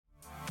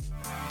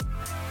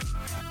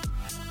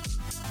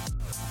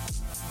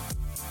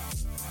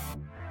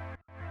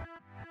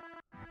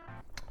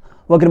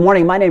Well, good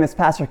morning. My name is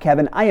Pastor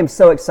Kevin. I am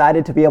so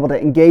excited to be able to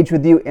engage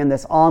with you in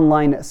this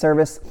online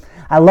service.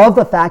 I love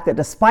the fact that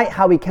despite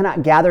how we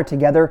cannot gather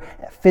together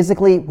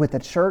physically with the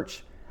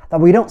church, that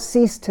we don't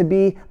cease to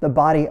be the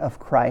body of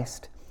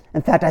Christ.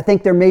 In fact, I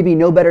think there may be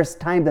no better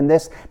time than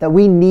this, that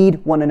we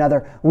need one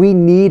another. We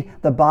need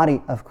the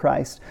body of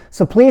Christ.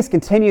 So please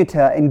continue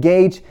to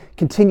engage,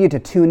 continue to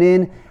tune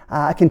in,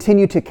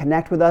 continue to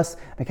connect with us,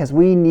 because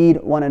we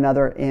need one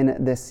another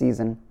in this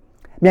season.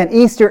 Man,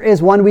 Easter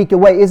is 1 week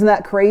away. Isn't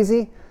that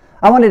crazy?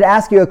 I wanted to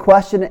ask you a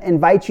question,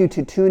 invite you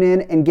to tune in,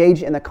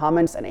 engage in the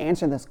comments, and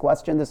answer this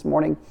question this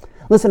morning.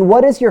 Listen,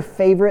 what is your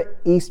favorite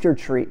Easter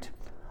treat?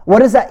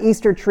 What is that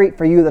Easter treat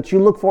for you that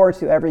you look forward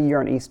to every year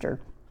on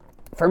Easter?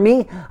 For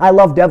me, I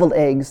love deviled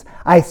eggs.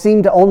 I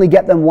seem to only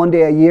get them one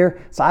day a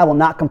year, so I will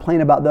not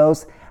complain about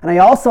those. And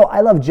I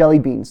love jelly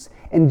beans.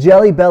 And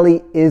Jelly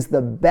Belly is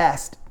the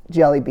best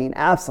jelly bean,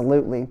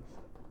 absolutely.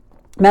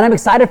 Man, I'm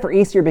excited for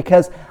Easter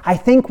because I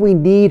think we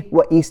need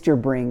what Easter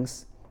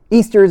brings.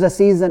 Easter is a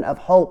season of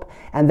hope,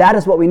 and that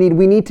is what we need.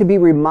 We need to be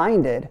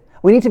reminded.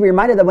 We need to be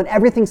reminded that when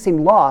everything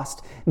seemed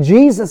lost,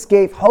 Jesus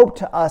gave hope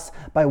to us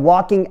by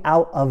walking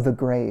out of the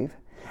grave.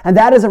 And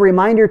that is a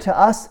reminder to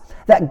us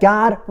that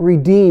God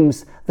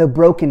redeems the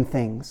broken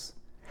things.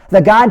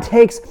 That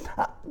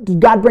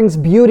God brings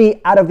beauty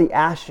out of the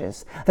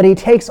ashes. That He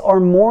takes our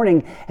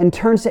mourning and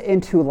turns it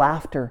into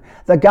laughter.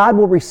 That God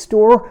will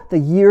restore the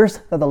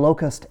years that the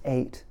locust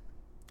ate.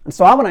 And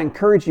so I want to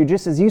encourage you,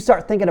 just as you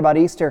start thinking about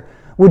Easter,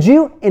 would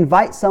you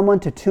invite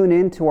someone to tune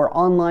in to our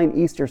online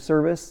Easter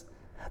service?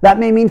 That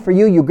may mean for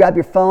you, you grab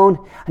your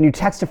phone and you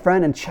text a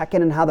friend and check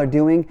in on how they're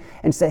doing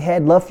and say, hey,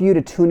 I'd love for you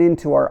to tune in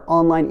to our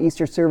online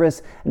Easter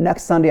service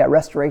next Sunday at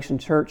Restoration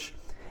Church.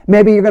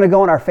 Maybe you're going to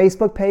go on our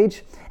Facebook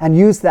page and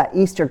use that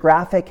Easter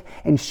graphic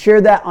and share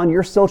that on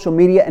your social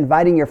media,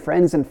 inviting your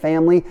friends and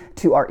family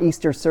to our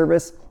Easter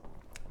service.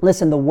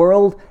 Listen, the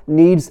world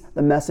needs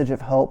the message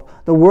of hope.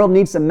 The world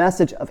needs the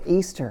message of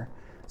Easter.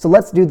 So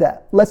let's do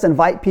that. Let's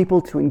invite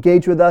people to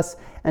engage with us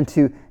and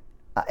to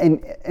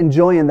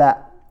join in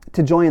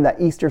that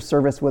Easter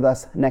service with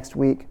us next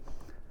week.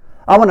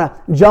 I want to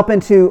jump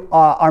into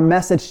our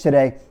message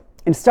today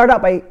and start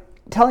out by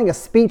telling a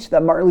speech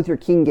that Martin Luther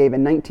King gave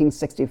in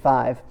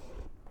 1965.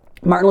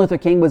 Martin Luther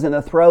King was in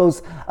the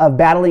throes of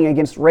battling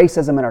against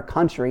racism in our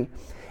country.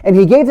 And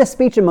he gave this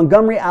speech in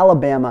Montgomery,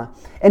 Alabama.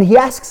 And he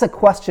asks a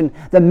question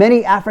that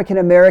many African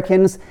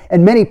Americans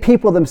and many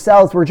people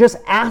themselves were just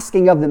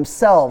asking of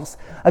themselves.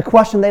 A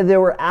question that they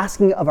were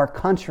asking of our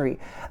country.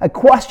 A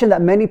question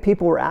that many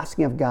people were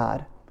asking of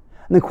God.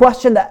 And the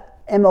question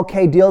that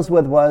MLK deals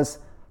with was,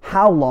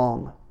 how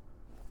long?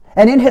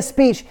 And in his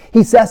speech,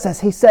 he says this.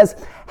 He says,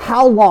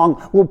 how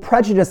long will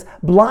prejudice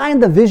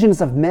blind the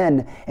visions of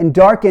men and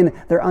darken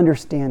their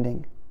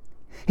understanding?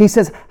 He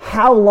says,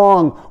 how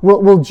long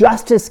will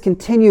justice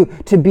continue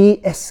to be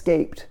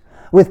escaped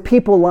with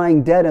people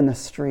lying dead in the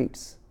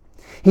streets?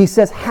 He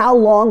says, how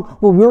long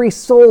will weary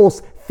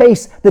souls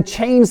face the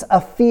chains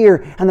of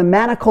fear and the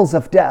manacles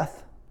of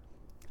death?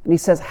 And he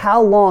says,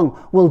 how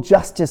long will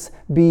justice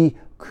be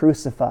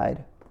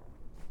crucified?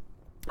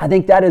 I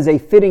think that is a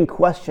fitting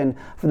question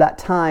for that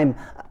time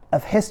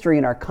of history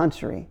in our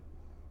country.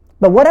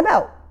 But what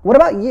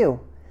about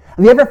you?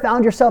 Have you ever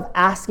found yourself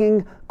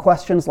asking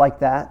questions like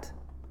that?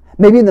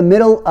 Maybe in the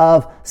middle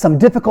of some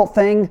difficult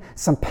thing,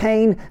 some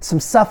pain, some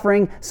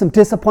suffering, some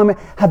disappointment.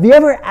 Have you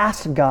ever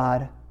asked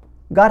God,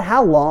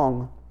 how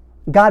long?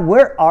 God,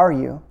 where are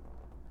you?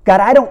 God,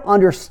 I don't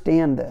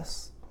understand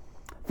this.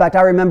 In fact,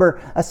 I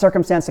remember a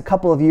circumstance a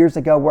couple of years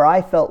ago where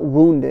I felt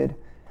wounded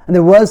and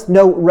there was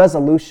no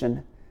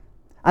resolution.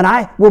 And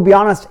I will be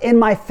honest, in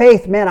my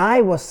faith, man,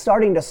 I was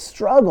starting to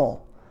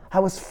struggle.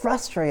 I was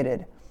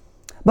frustrated.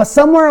 But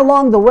somewhere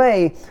along the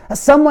way,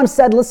 someone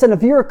said, listen,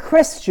 if you're a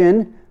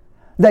Christian,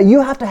 that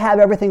you have to have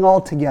everything all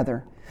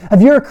together.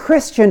 If you're a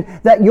Christian,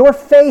 that your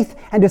faith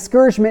and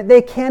discouragement,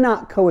 they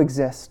cannot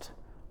coexist.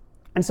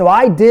 And so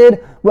I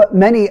did what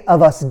many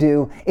of us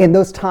do in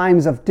those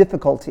times of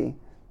difficulty.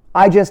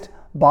 I just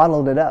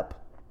bottled it up.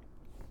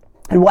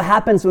 And what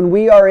happens when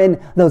we are in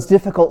those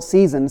difficult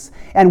seasons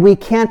and we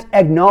can't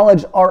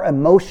acknowledge our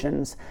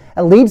emotions,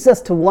 it leads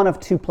us to one of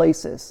two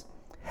places.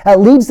 It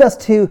leads us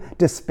to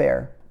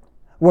despair,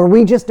 where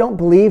we just don't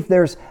believe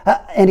there's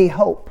any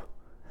hope,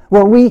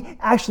 where we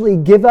actually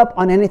give up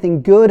on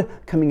anything good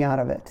coming out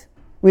of it.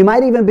 We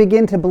might even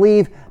begin to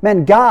believe,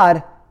 man,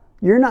 God,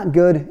 you're not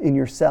good in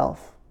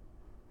yourself.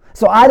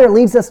 So either it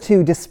leads us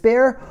to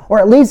despair or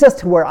it leads us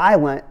to where I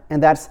went,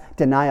 and that's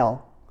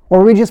denial, where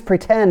we just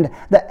pretend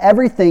that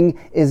everything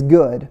is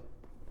good.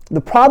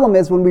 The problem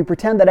is when we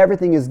pretend that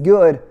everything is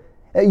good,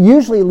 it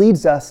usually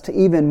leads us to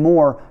even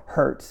more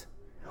hurt.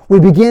 We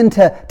begin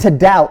to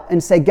doubt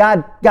and say,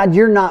 God,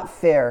 you're not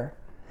fair.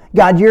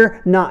 God,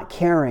 you're not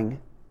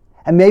caring.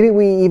 And maybe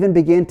we even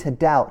begin to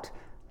doubt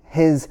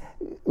His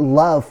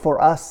love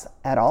for us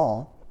at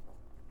all.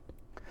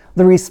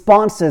 The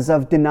responses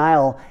of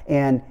denial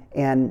and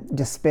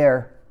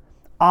despair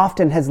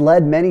often has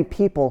led many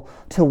people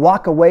to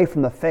walk away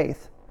from the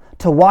faith,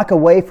 to walk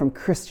away from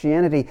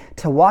Christianity,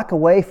 to walk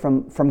away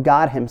from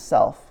God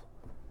himself.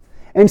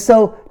 And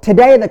so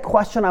today the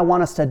question I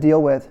want us to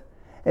deal with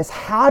is,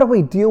 how do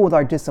we deal with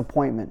our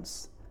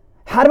disappointments?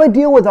 How do we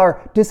deal with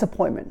our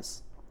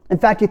disappointments? In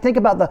fact, you think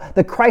about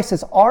the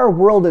crisis our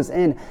world is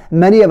in.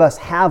 Many of us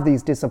have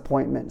these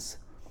disappointments.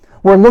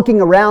 We're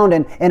looking around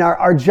and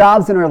our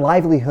jobs and our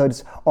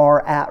livelihoods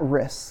are at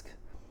risk.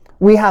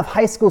 We have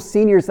high school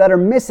seniors that are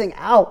missing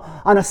out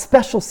on a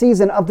special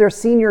season of their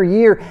senior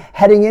year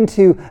heading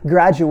into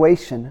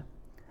graduation.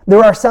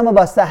 There are some of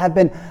us that have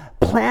been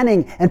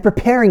planning and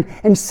preparing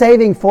and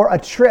saving for a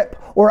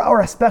trip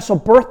or a special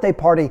birthday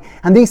party,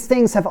 and these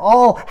things have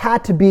all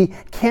had to be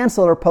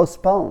canceled or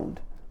postponed.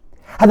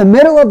 In the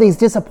middle of these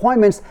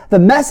disappointments, the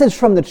message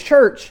from the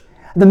church,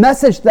 the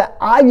message that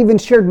I've even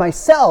shared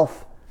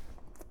myself,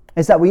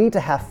 is that we need to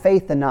have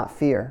faith and not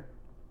fear.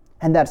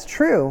 And that's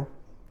true.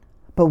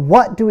 But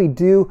what do we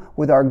do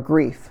with our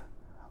grief?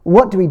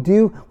 What do we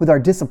do with our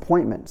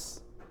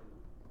disappointments?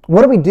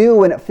 What do we do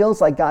when it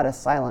feels like God is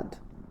silent?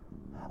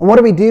 And what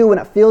do we do when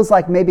it feels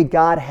like maybe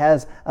God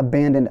has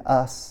abandoned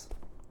us?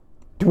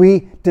 Do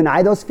we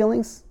deny those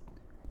feelings?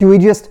 Do we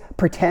just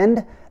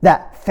pretend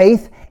that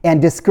faith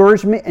and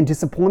discouragement and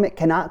disappointment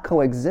cannot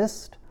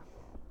coexist?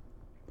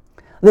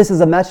 This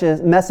is a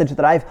message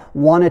that I've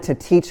wanted to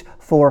teach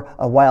for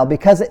a while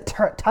because it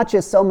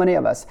touches so many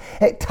of us.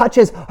 It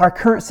touches our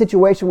current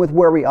situation with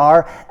where we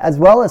are, as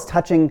well as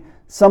touching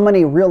so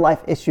many real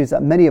life issues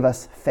that many of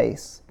us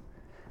face.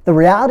 The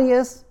reality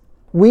is,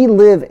 we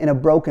live in a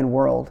broken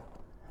world.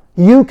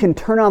 You can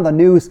turn on the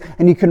news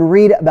and you can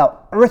read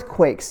about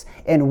earthquakes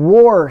and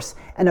wars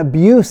and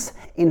abuse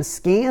and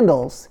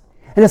scandals.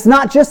 And it's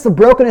not just the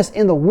brokenness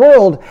in the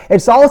world,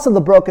 it's also the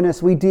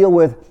brokenness we deal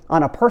with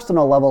on a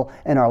personal level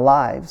in our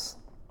lives.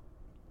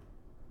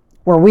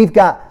 Where we've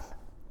got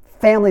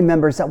family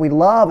members that we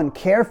love and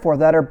care for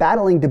that are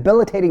battling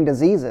debilitating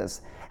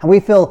diseases, and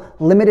we feel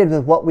limited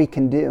with what we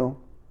can do.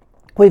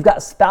 We've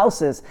got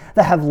spouses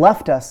that have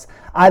left us,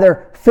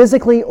 either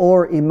physically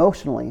or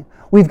emotionally.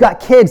 We've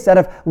got kids that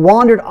have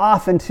wandered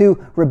off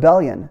into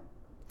rebellion.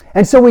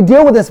 And so we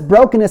deal with this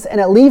brokenness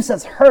and it leaves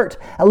us hurt.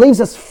 It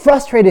leaves us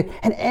frustrated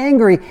and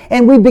angry.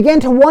 And we begin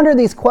to wonder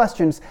these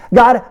questions.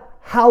 God,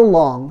 how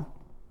long?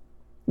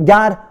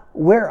 God,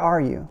 where are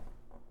you?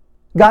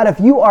 God, if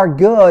you are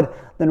good,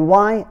 then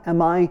why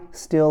am I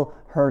still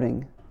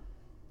hurting?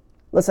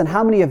 Listen,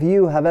 how many of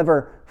you have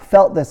ever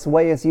felt this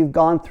way as you've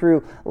gone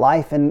through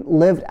life and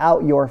lived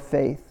out your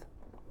faith?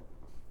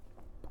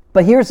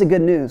 But here's the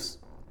good news.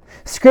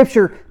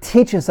 Scripture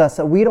teaches us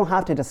that we don't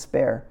have to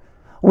despair.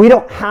 We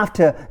don't have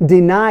to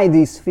deny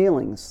these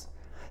feelings.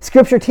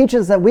 Scripture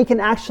teaches that we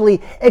can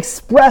actually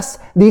express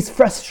these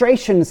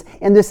frustrations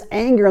and this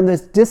anger and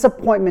this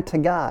disappointment to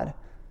God.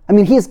 I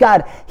mean, He's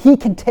God. He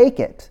can take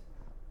it.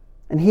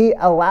 And He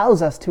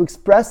allows us to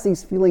express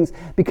these feelings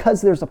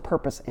because there's a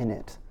purpose in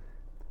it.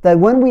 That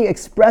when we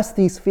express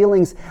these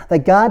feelings,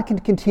 that God can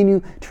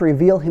continue to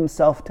reveal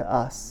Himself to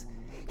us.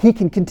 He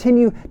can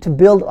continue to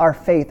build our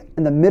faith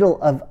in the middle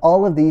of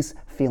all of these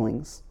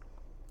feelings.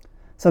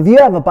 So if you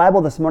have a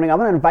Bible this morning, I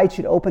want to invite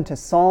you to open to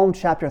Psalm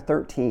chapter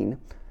 13.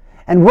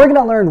 And we're going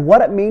to learn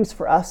what it means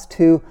for us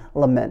to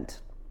lament.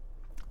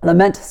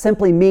 Lament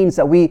simply means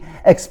that we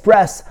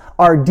express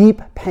our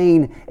deep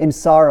pain and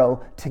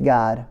sorrow to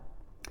God.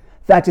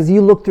 In fact, as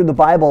you look through the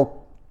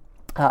Bible,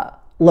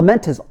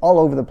 lament is all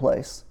over the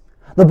place.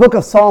 The book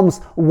of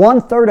Psalms,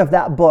 1/3 of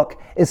that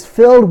book is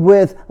filled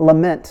with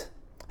lament,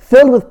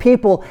 filled with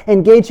people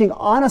engaging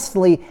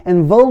honestly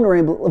and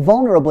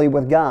vulnerably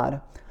with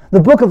God. The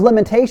book of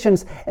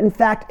Lamentations, in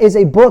fact, is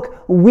a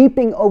book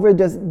weeping over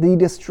the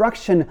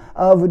destruction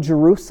of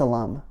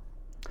Jerusalem.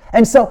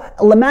 And so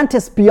lament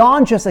is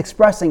beyond just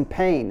expressing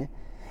pain.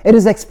 It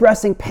is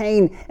expressing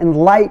pain in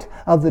light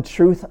of the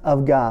truth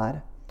of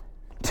God.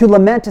 To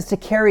lament is to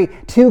carry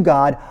to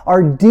God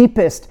our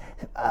deepest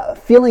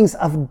feelings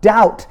of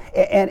doubt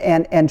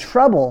and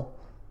trouble,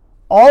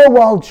 all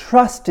while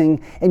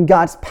trusting in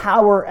God's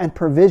power and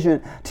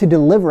provision to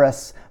deliver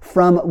us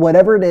from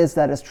whatever it is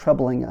that is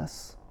troubling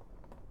us.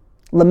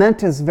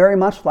 Lament is very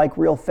much like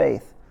real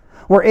faith,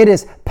 where it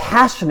is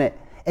passionate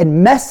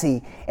and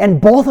messy, and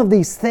both of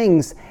these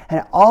things, and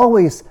it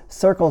always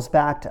circles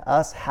back to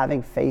us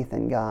having faith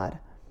in God.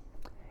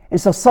 And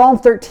so Psalm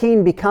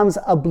 13 becomes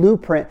a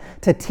blueprint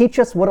to teach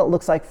us what it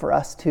looks like for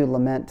us to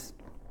lament.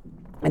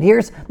 And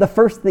here's the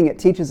first thing it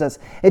teaches us.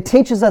 It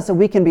teaches us that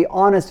we can be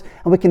honest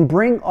and we can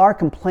bring our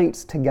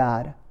complaints to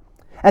God.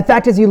 In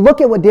fact, as you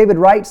look at what David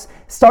writes,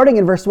 starting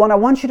in verse 1, I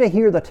want you to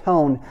hear the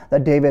tone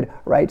that David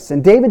writes.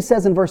 And David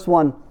says in verse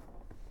 1,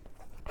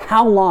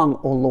 "How long,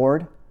 O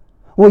Lord,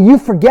 will you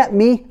forget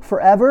me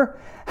forever?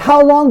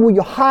 How long will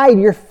you hide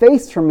your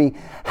face from me?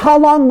 How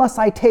long must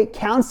I take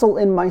counsel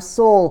in my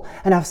soul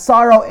and have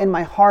sorrow in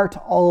my heart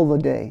all the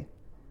day?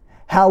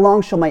 How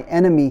long shall my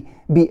enemy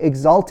be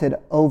exalted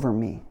over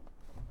me?"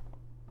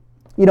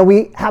 You know,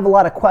 we have a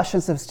lot of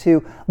questions as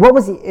to what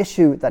was the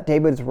issue that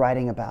David is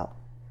writing about.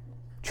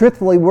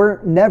 Truthfully,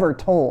 we're never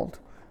told.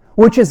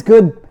 which is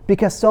good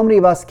because so many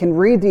of us can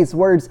read these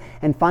words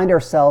and find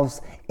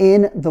ourselves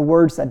in the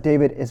words that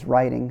David is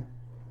writing.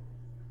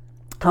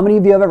 How many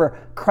of you have ever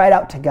cried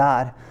out to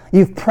God?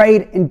 You've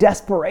prayed in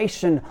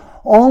desperation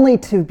only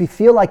to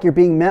feel like you're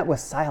being met with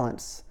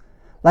silence.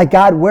 Like,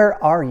 God,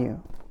 where are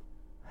you?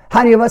 How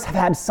many of us have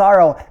had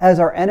sorrow as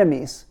our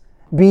enemies?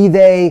 Be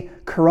they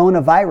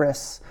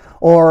coronavirus,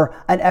 or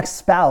an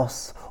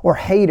ex-spouse, or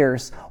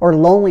haters, or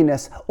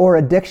loneliness, or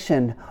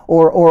addiction,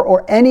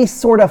 or any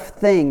sort of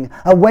thing,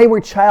 a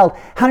wayward child.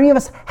 How many of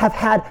us have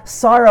had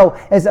sorrow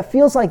as it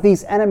feels like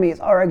these enemies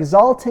are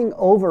exalting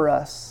over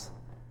us,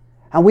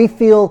 and we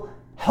feel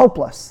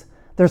helpless?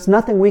 There's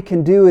nothing we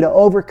can do to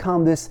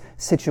overcome this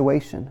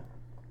situation.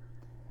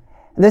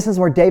 And this is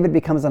where David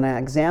becomes an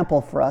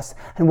example for us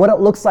and what it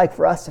looks like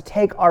for us to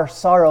take our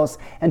sorrows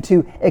and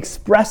to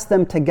express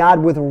them to God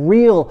with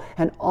real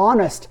and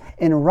honest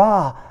and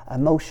raw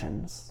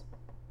emotions.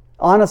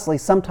 Honestly,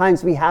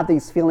 sometimes we have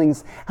these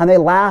feelings and they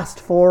last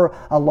for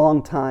a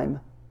long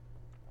time.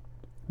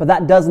 But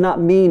that does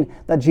not mean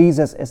that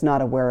Jesus is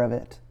not aware of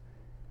it.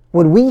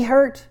 When we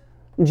hurt,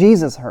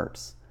 Jesus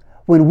hurts.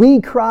 When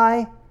we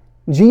cry,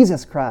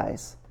 Jesus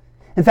cries.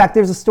 In fact,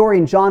 there's a story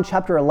in John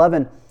chapter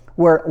 11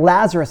 where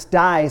Lazarus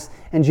dies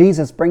and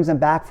Jesus brings him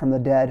back from the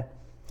dead.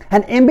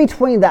 And in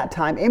between that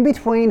time, in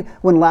between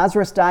when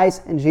Lazarus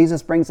dies and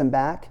Jesus brings him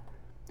back,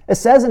 it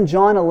says in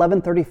John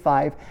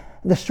 11:35,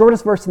 the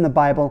shortest verse in the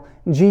Bible,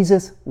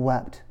 Jesus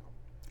wept.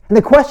 And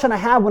the question I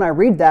have when I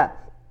read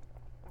that,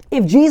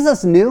 if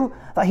Jesus knew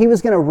that he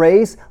was going to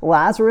raise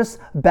Lazarus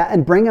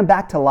and bring him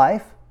back to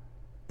life,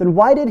 then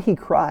why did he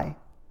cry?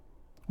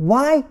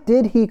 Why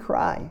did he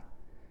cry?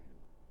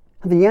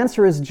 The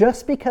answer is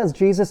just because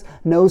Jesus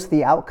knows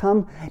the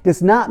outcome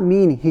does not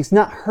mean he's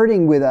not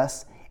hurting with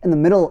us in the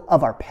middle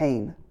of our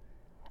pain.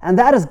 And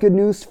that is good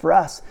news for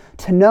us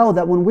to know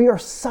that when we are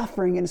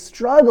suffering and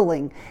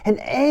struggling and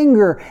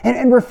anger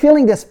and we're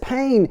feeling this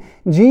pain,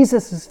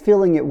 Jesus is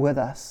feeling it with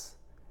us.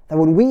 That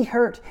when we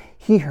hurt,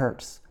 he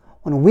hurts.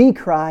 When we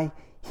cry,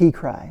 he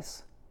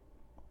cries.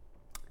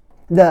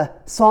 The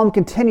psalm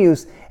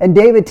continues, and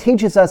David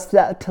teaches us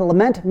that to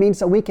lament means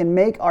that we can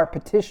make our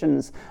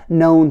petitions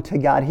known to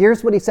God.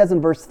 Here's what he says in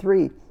verse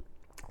 3.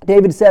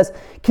 David says,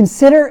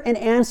 "Consider and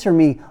answer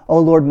me, O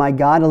Lord my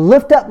God.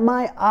 Lift up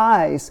my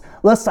eyes,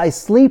 lest I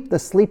sleep the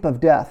sleep of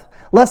death.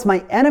 Lest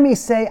my enemies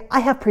say,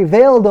 I have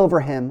prevailed over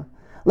him.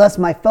 Lest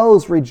my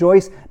foes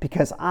rejoice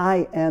because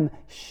I am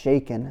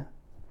shaken."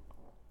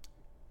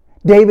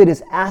 David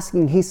is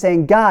asking, he's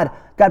saying, God,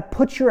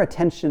 put your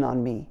attention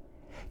on me.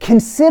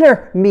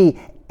 Consider me.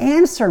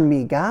 Answer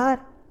me, God.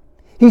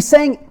 He's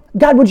saying,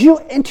 God, would you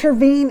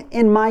intervene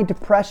in my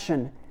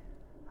depression?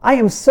 I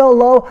am so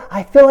low,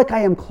 I feel like I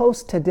am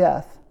close to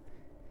death.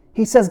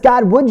 He says,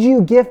 God, would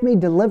you give me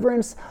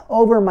deliverance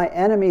over my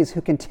enemies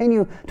who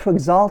continue to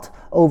exalt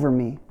over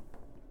me?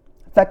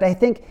 In fact, I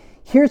think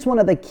here's one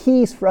of the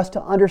keys for us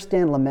to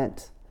understand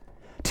lament.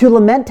 To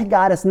lament to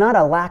God is not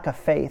a lack of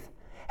faith.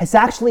 It's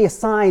actually a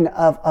sign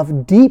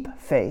of deep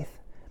faith.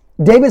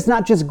 David's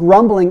not just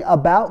grumbling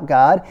about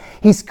God.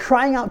 He's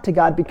crying out to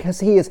God because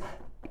he is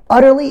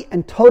utterly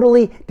and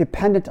totally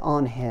dependent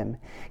on him.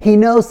 He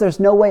knows there's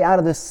no way out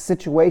of this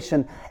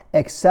situation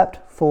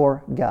except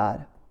for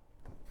God.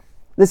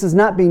 This is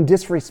not being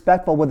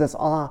disrespectful with his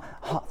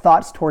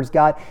thoughts towards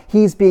God.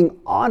 He's being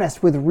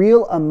honest with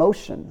real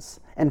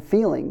emotions and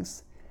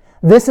feelings.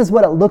 This is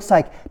what it looks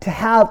like to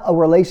have a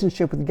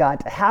relationship with God,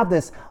 to have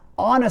this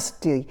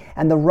honesty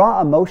and the raw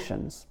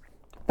emotions.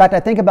 In fact, I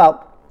think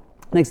about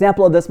an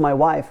example of this, my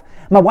wife.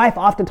 My wife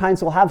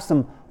oftentimes will have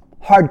some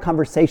hard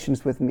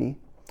conversations with me.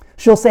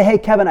 She'll say, hey,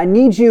 Kevin, I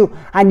need you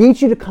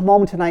to come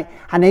home tonight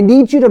and I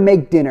need you to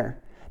make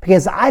dinner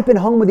because I've been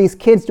home with these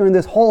kids during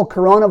this whole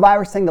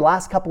coronavirus thing the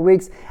last couple of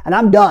weeks and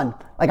I'm done.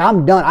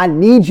 I'm done. I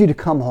need you to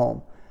come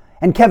home.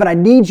 And Kevin, I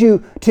need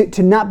you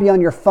to not be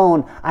on your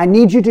phone. I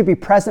need you to be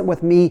present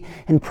with me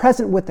and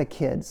present with the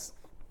kids.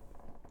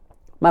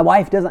 My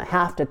wife doesn't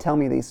have to tell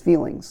me these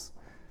feelings,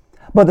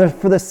 but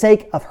for the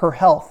sake of her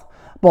health,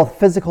 both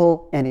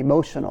physical and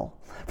emotional,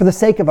 for the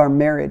sake of our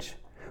marriage,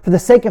 for the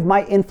sake of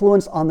my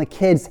influence on the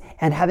kids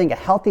and having a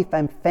healthy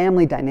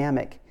family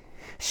dynamic,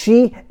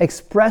 she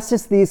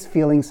expresses these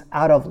feelings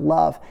out of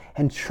love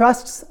and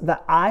trusts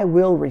that I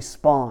will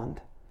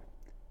respond.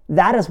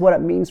 That is what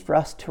it means for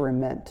us to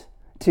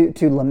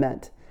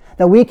lament,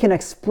 that we can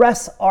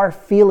express our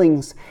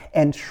feelings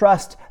and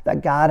trust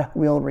that God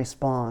will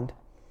respond.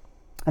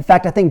 In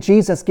fact, I think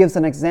Jesus gives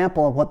an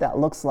example of what that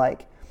looks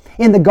like.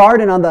 In the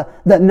garden on the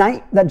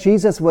night that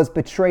Jesus was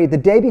betrayed, the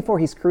day before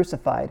he's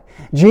crucified,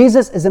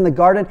 Jesus is in the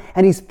garden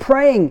and he's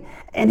praying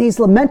and he's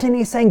lamenting.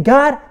 He's saying,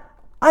 God,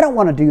 I don't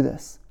want to do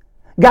this.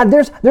 God,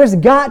 there's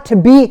got to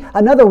be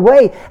another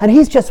way. And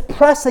he's just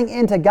pressing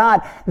into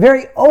God,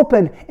 very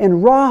open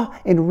and raw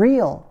and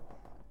real.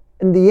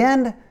 In the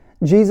end,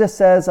 Jesus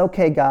says,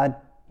 okay, God,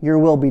 your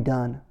will be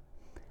done.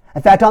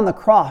 In fact, on the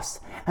cross,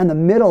 in the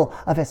middle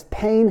of his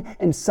pain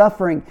and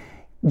suffering,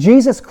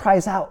 Jesus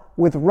cries out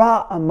with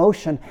raw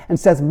emotion and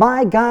says,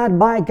 my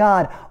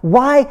God,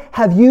 why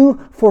have you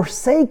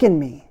forsaken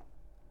me?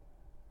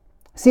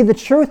 See, the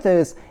truth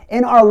is,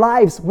 in our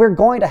lives, we're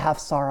going to have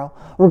sorrow.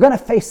 We're going to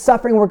face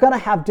suffering. We're going to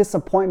have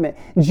disappointment.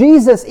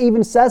 Jesus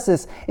even says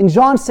this. In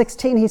John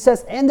 16, he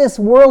says, in this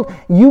world,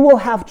 you will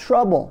have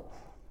trouble.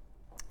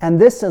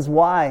 And this is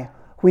why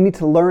we need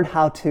to learn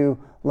how to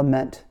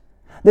lament.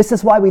 This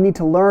is why we need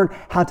to learn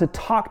how to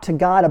talk to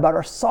God about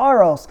our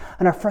sorrows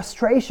and our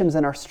frustrations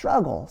and our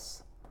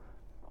struggles.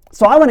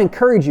 So I want to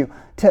encourage you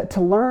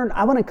to learn.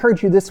 I want to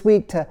encourage you this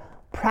week to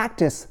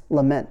practice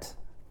lament.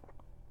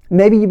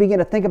 Maybe you begin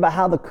to think about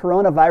how the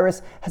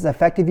coronavirus has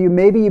affected you.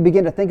 Maybe you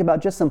begin to think about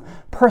just some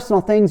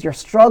personal things you're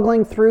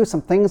struggling through,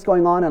 some things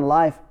going on in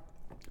life.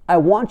 I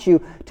want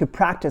you to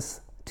practice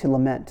to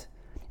lament.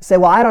 You say,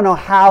 well, I don't know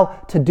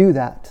how to do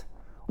that.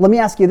 Let me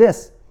ask you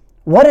this.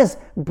 What is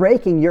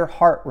breaking your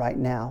heart right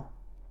now?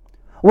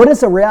 What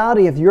is the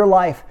reality of your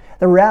life,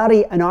 the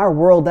reality in our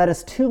world that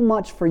is too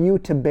much for you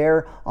to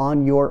bear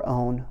on your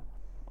own?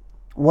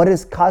 What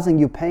is causing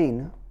you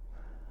pain?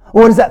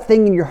 What is that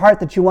thing in your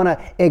heart that you want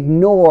to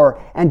ignore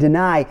and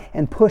deny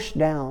and push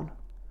down?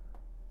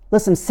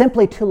 Listen,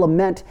 simply to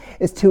lament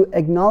is to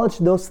acknowledge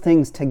those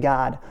things to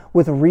God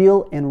with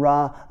real and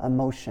raw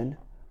emotion.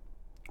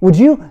 Would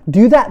you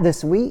do that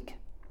this week?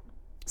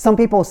 Some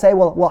people say,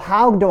 well,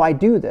 how do I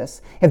do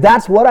this? If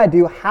that's what I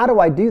do, how do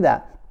I do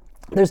that?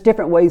 There's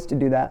different ways to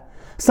do that.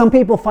 Some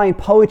people find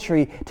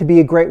poetry to be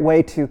a great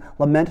way to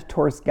lament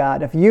towards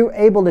God. If you're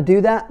able to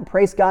do that,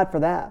 praise God for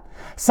that.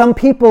 Some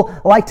people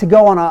like to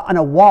go on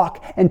a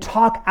walk and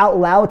talk out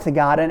loud to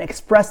God and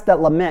express that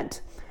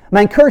lament.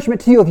 My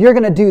encouragement to you, if you're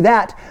going to do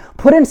that,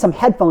 put in some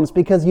headphones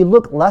because you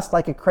look less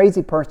like a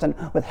crazy person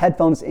with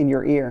headphones in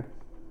your ear.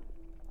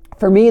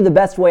 For me, the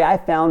best way I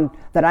found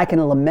that I can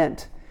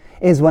lament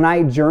is when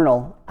I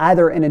journal,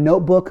 either in a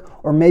notebook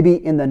or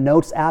maybe in the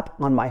notes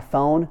app on my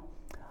phone.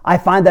 I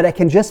find that it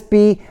can just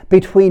be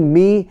between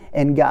me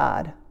and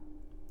God.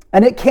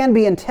 And it can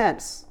be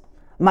intense.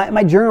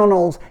 My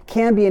journals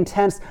can be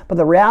intense, but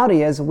the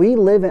reality is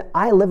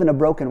I live in a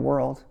broken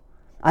world.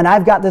 And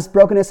I've got this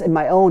brokenness in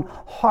my own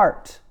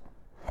heart.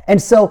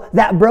 And so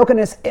that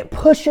brokenness, it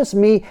pushes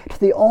me to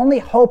the only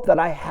hope that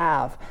I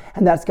have,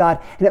 and that's God.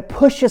 And it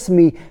pushes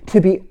me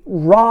to be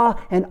raw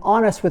and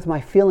honest with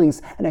my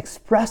feelings and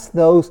express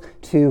those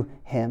to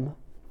Him.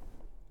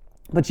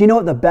 But you know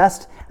what the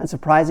best and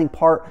surprising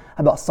part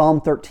about Psalm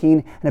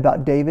 13 and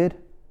about David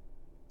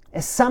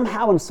is?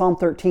 Somehow in Psalm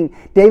 13,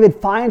 David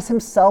finds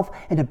himself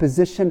in a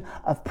position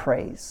of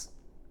praise.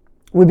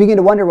 We begin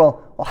to wonder,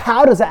 well,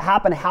 how does that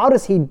happen? How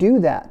does he do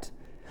that?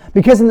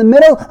 Because in the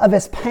middle of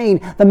his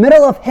pain, the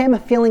middle of him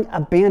feeling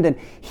abandoned,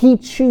 he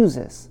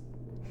chooses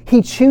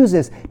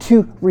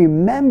to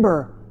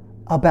remember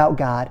about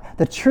God,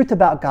 the truth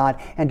about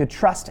God, and to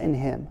trust in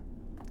Him.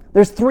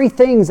 There's three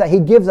things that he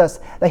gives us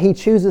that he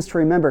chooses to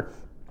remember.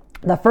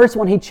 The first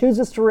one, he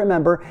chooses to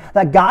remember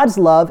that God's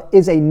love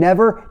is a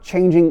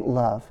never-changing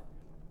love.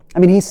 I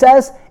mean, he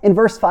says in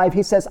verse 5,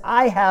 he says,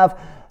 I have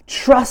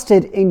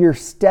trusted in your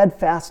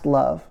steadfast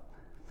love.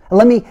 And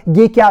let me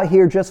geek out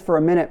here just for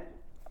a minute.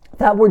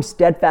 That word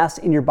steadfast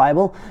in your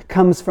Bible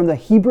comes from the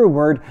Hebrew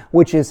word,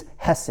 which is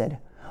hesed,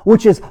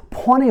 which is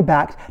pointing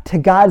back to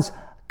God's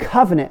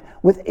covenant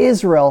with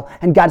Israel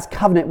and God's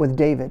covenant with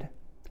David.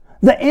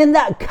 In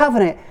that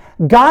covenant,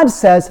 God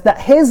says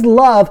that His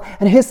love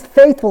and His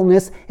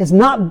faithfulness is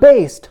not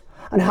based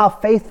on how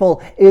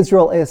faithful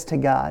Israel is to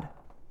God.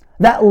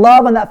 That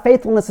love and that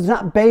faithfulness is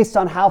not based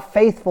on how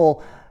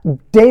faithful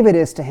David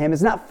is to Him.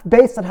 It's not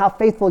based on how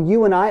faithful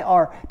you and I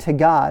are to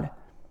God.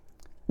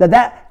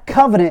 That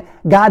covenant,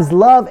 God's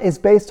love, is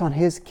based on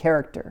His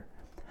character.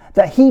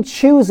 That He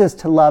chooses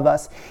to love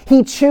us.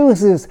 He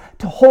chooses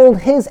to hold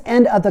His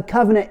end of the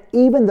covenant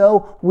even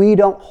though we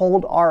don't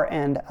hold our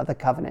end of the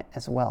covenant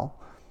as well.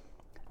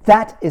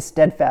 That is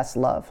steadfast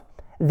love.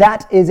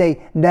 That is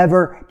a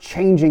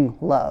never-changing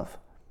love.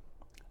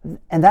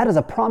 And that is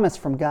a promise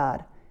from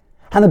God.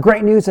 And the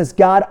great news is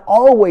God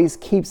always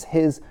keeps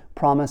His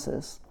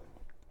promises.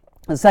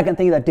 The second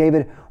thing that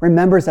David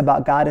remembers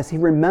about God is he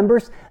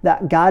remembers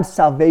that God's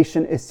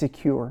salvation is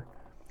secure.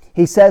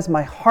 He says,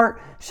 my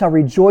heart shall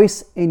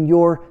rejoice in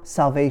your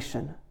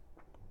salvation.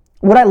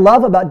 What I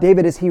love about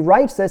David is he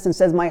writes this and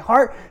says, my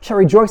heart shall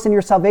rejoice in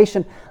your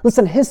salvation.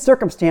 Listen, his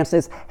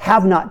circumstances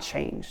have not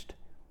changed.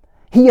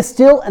 He is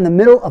still in the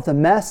middle of the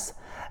mess.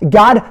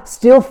 God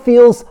still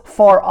feels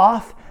far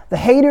off. The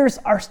haters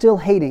are still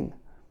hating.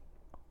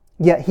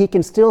 Yet he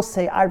can still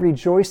say, I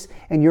rejoice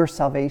in your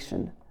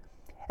salvation.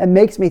 It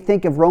makes me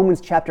think of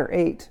Romans chapter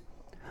 8,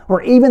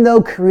 where even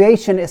though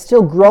creation is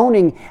still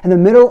groaning in the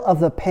middle of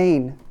the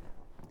pain,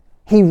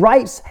 he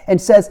writes and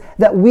says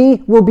that we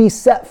will be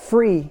set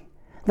free,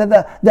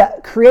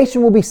 that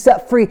creation will be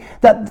set free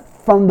that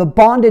from the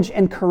bondage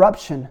and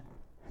corruption.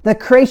 That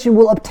creation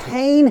will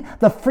obtain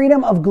the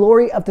freedom of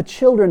glory of the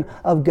children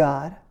of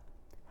God.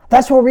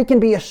 That's where we can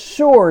be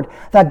assured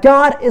that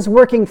God is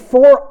working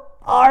for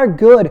our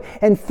good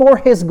and for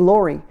His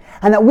glory.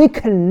 And that we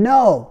can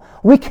know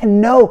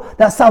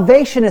that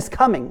salvation is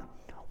coming,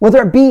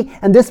 whether it be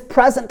in this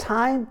present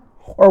time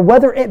or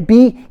whether it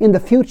be in the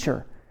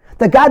future.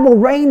 That God will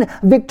reign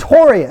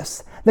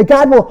victorious, that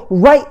God will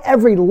right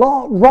every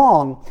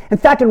wrong. In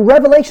fact, in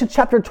Revelation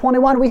chapter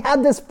 21, we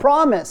have this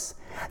promise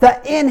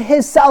that in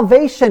his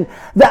salvation,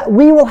 that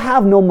we will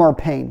have no more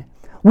pain.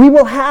 We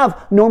will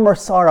have no more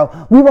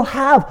sorrow. We will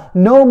have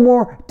no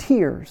more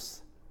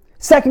tears.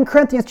 2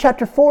 Corinthians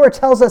chapter 4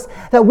 tells us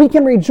that we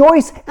can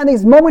rejoice in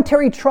these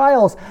momentary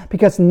trials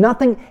because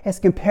nothing is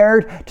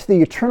compared to the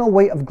eternal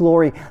weight of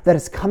glory that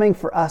is coming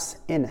for us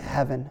in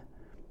heaven.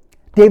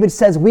 David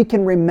says we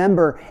can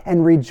remember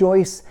and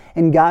rejoice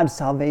in God's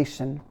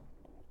salvation.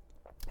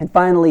 And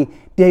finally,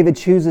 David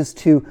chooses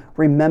to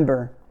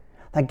remember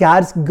that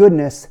God's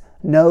goodness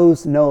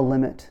knows no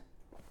limit.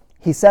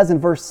 He says in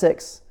verse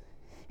 6,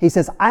 he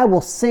says, I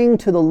will sing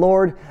to the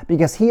Lord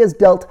because he has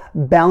dealt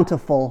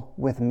bountiful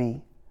with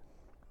me.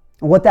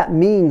 And what that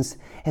means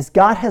is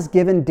God has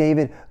given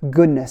David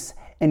goodness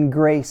and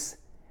grace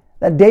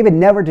that David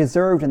never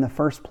deserved in the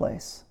first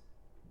place.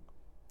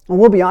 And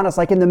we'll be honest,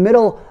 like in the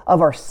middle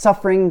of our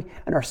suffering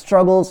and our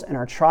struggles and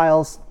our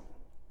trials,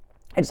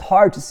 it's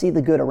hard to see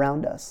the good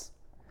around us.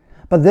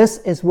 But this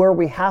is where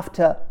we have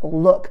to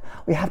look.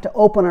 We have to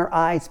open our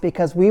eyes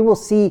because we will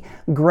see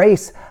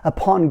grace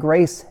upon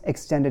grace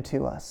extended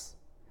to us.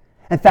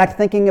 In fact,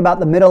 thinking about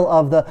the middle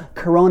of the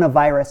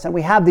coronavirus, and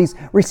we have these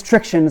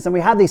restrictions and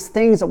we have these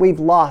things that we've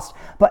lost.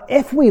 But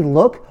if we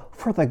look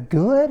for the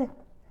good,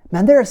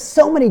 man, there are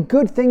so many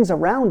good things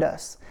around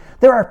us.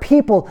 There are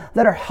people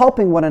that are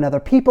helping one another,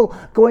 people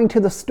going to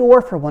the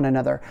store for one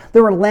another.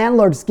 There are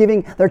landlords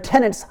giving their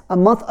tenants a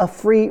month of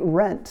free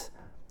rent.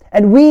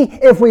 And we,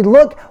 if we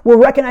look, will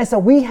recognize that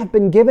we have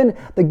been given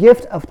the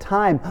gift of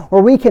time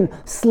where we can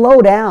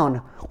slow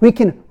down, we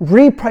can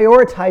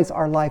reprioritize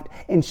our life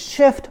and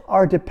shift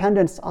our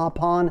dependence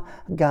upon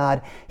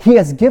God. He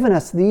has given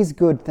us these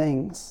good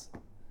things.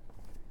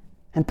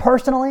 And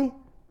personally,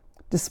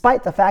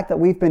 despite the fact that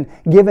we've been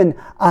given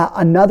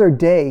another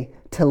day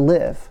to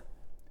live,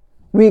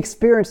 we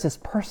experience this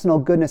personal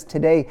goodness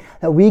today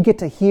that we get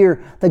to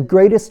hear the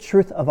greatest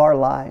truth of our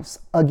lives,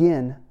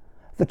 again,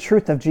 the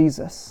truth of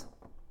Jesus.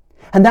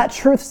 And that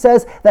truth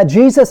says that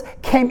Jesus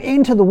came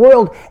into the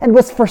world and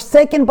was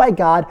forsaken by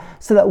God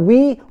so that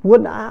we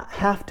would not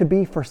have to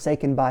be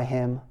forsaken by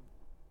him.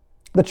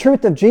 The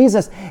truth of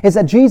Jesus is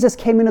that Jesus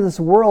came into this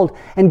world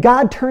and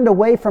God turned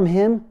away from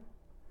him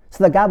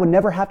so that God would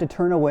never have to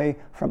turn away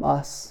from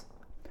us.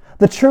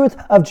 The truth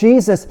of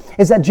Jesus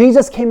is that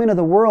Jesus came into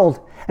the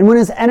world, and when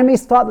his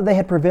enemies thought that they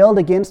had prevailed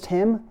against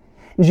him,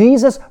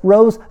 Jesus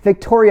rose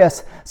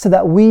victorious so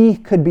that we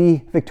could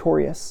be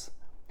victorious.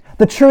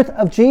 The truth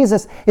of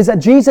Jesus is that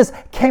Jesus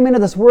came into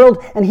this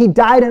world and he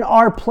died in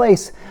our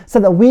place so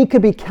that we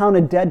could be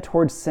counted dead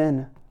towards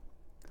sin.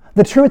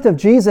 The truth of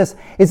Jesus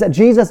is that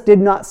Jesus did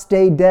not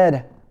stay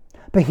dead,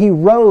 but he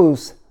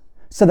rose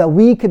so that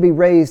we could be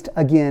raised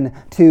again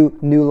to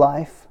new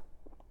life.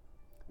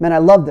 Man, I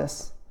love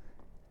this.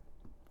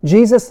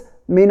 Jesus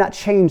may not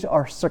change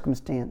our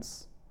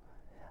circumstance.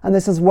 And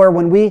this is where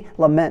when we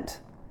lament,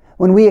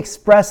 when we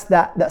express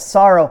that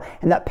sorrow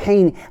and that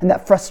pain and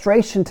that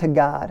frustration to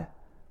God,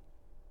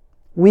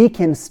 we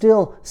can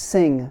still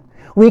sing.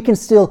 We can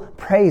still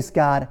praise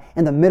God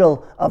in the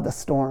middle of the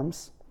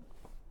storms.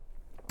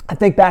 I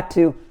think back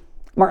to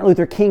Martin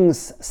Luther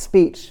King's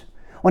speech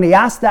when he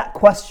asked that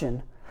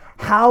question,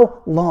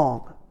 how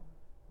long?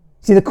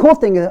 See, the cool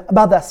thing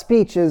about that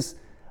speech is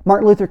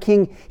Martin Luther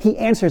King, he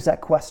answers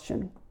that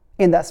question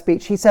in that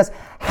speech. He says,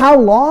 how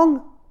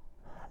long?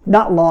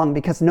 Not long,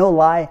 because no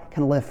lie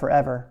can live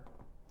forever.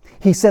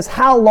 He says,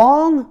 how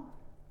long?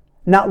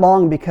 Not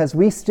long, because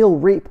we still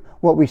reap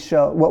what we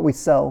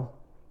sow.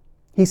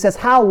 He says,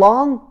 how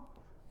long?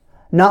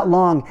 Not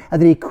long. And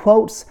then he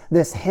quotes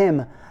this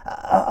hymn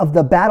of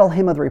the Battle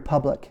Hymn of the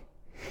Republic.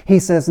 He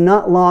says,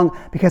 not long,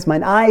 because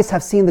mine eyes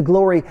have seen the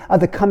glory of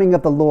the coming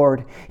of the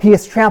Lord. He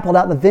has trampled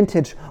out the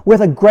vintage, where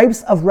the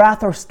grapes of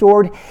wrath are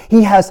stored.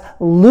 He has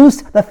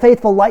loosed the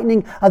faithful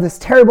lightning of this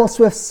terrible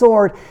swift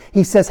sword.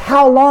 He says,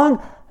 how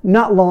long?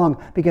 Not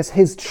long, because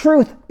his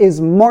truth is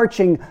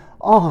marching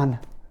on.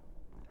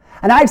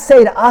 And I'd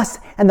say to us,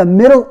 in the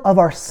middle of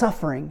our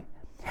suffering,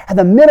 in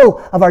the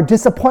middle of our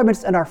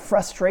disappointments and our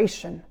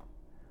frustration,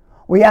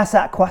 we ask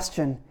that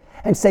question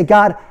and say,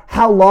 God,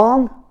 how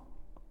long?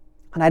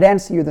 And I'd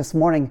answer you this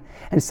morning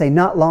and say,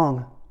 not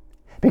long,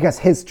 because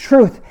his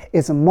truth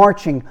is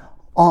marching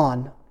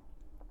on.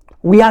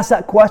 We ask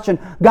that question,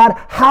 God,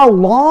 how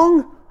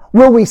long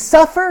will we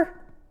suffer?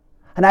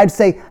 And I'd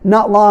say,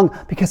 not long,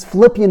 because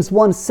Philippians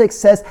 1:6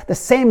 says, the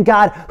same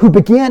God who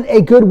began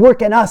a good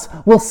work in us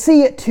will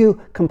see it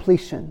to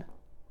completion.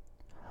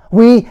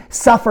 We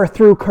suffer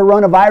through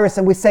coronavirus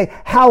and we say,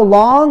 how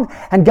long?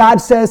 And God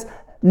says,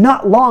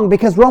 not long,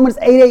 because Romans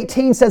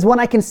 8:18 says, when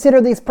I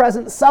consider these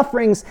present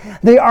sufferings,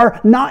 they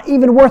are not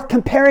even worth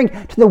comparing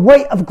to the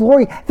weight of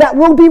glory that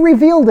will be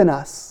revealed in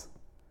us.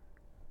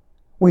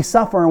 We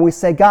suffer and we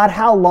say, God,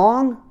 how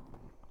long?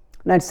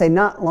 And I'd say,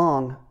 not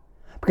long,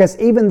 because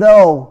even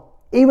though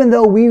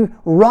we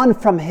run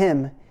from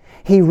him,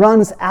 he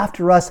runs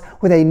after us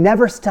with a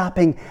never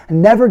stopping,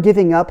 never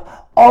giving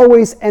up,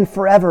 always and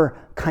forever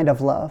kind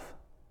of love.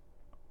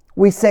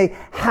 We say,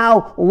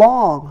 how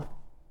long?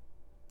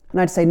 And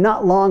I'd say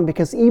not long,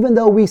 because even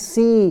though we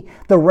see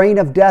the reign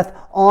of death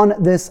on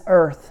this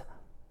earth,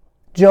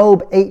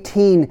 Job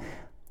 19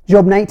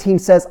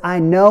 says, I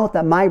know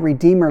that my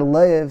Redeemer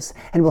lives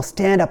and will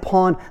stand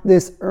upon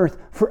this earth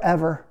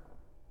forever.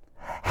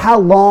 How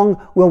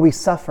long will we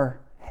suffer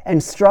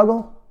and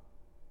struggle?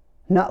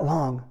 Not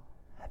long,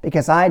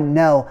 because I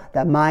know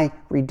that my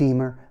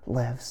Redeemer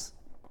lives.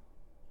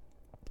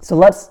 So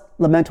let's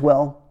lament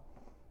well.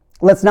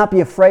 Let's not be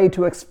afraid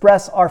to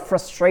express our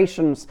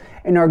frustrations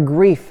and our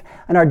grief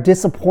and our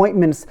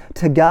disappointments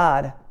to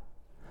God.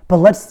 But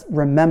let's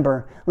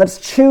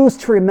choose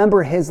to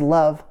remember His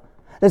love.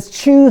 Let's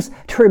choose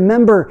to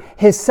remember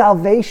His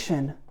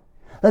salvation.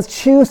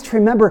 Let's choose to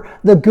remember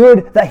the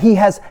good that He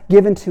has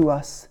given to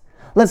us.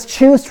 Let's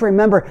choose to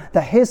remember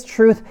that His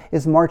truth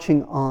is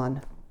marching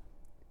on.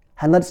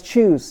 And let's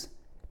choose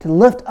to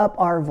lift up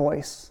our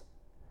voice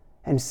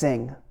and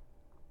sing.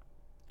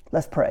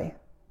 Let's pray.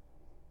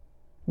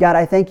 God,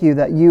 I thank you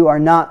that you are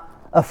not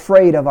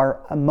afraid of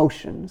our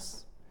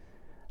emotions.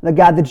 That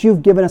God, that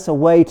you've given us a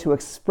way to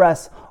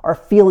express our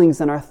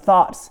feelings and our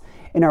thoughts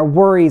and our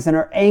worries and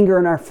our anger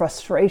and our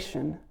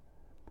frustration.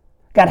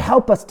 God,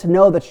 help us to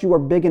know that you are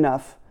big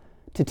enough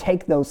to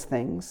take those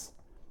things.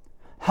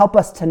 Help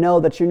us to know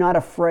that you're not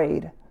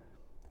afraid,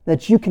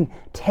 that you can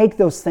take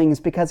those things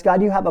because,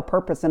 God, you have a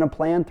purpose and a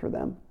plan through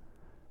them.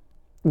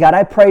 God,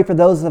 I pray for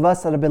those of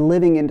us that have been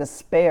living in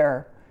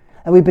despair,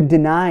 that we've been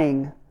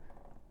denying,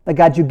 that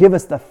God, you give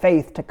us the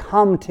faith to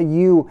come to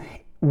you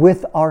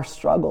with our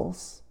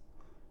struggles.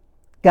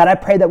 God, I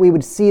pray that we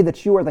would see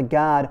that you are the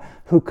God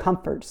who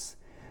comforts,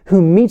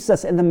 who meets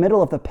us in the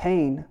middle of the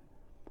pain,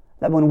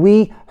 that when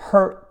we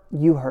hurt,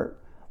 you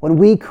hurt. When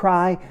we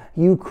cry,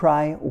 you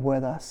cry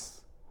with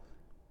us.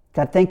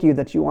 God, thank you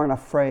that you aren't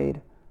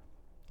afraid.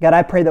 God,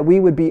 I pray that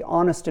we would be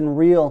honest and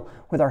real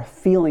with our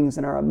feelings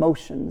and our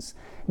emotions,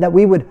 that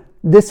we would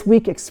this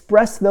week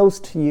express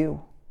those to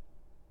you,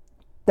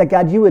 that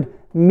God, you would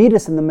meet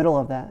us in the middle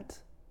of that.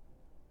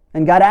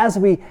 And God, as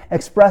we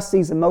express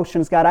these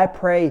emotions, God, I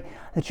pray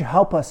that you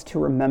help us to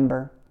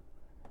remember.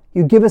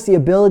 You give us the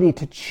ability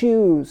to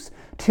choose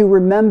to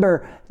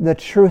remember the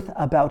truth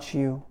about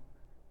you.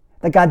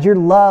 That God, your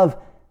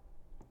love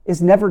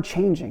is never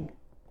changing.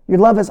 Your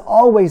love is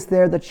always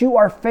there, that you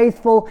are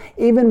faithful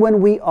even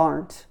when we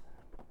aren't.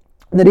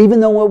 That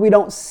even though we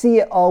don't see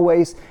it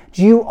always,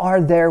 you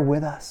are there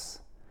with us.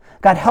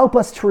 God, help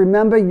us to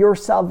remember your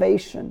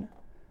salvation.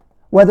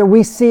 Whether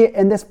we see it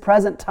in this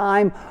present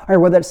time or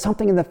whether it's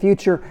something in the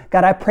future,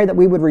 God, I pray that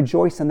we would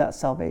rejoice in that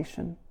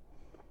salvation.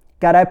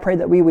 God, I pray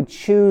that we would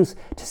choose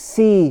to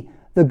see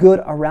the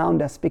good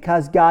around us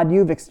because, God,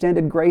 you've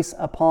extended grace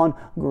upon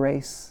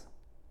grace.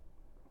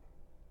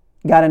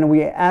 God,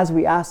 and as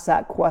we ask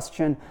that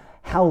question,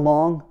 how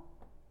long?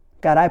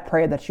 God, I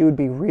pray that you would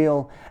be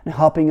real in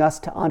helping us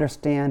to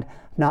understand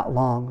not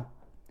long,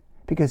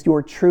 because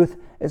your truth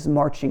is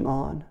marching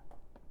on.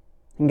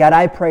 And God,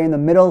 I pray in the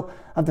middle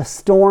of the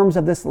storms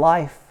of this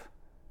life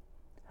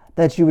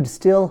that you would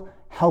still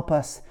help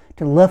us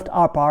to lift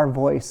up our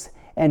voice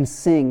and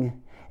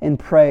sing in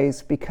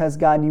praise because,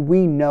 God,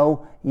 we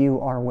know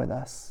you are with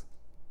us.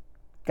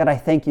 God, I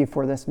thank you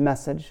for this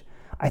message.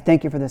 I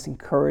thank you for this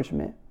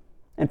encouragement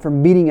and for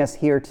meeting us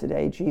here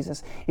today,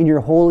 Jesus, in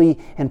your holy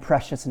and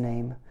precious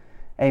name.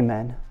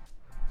 Amen.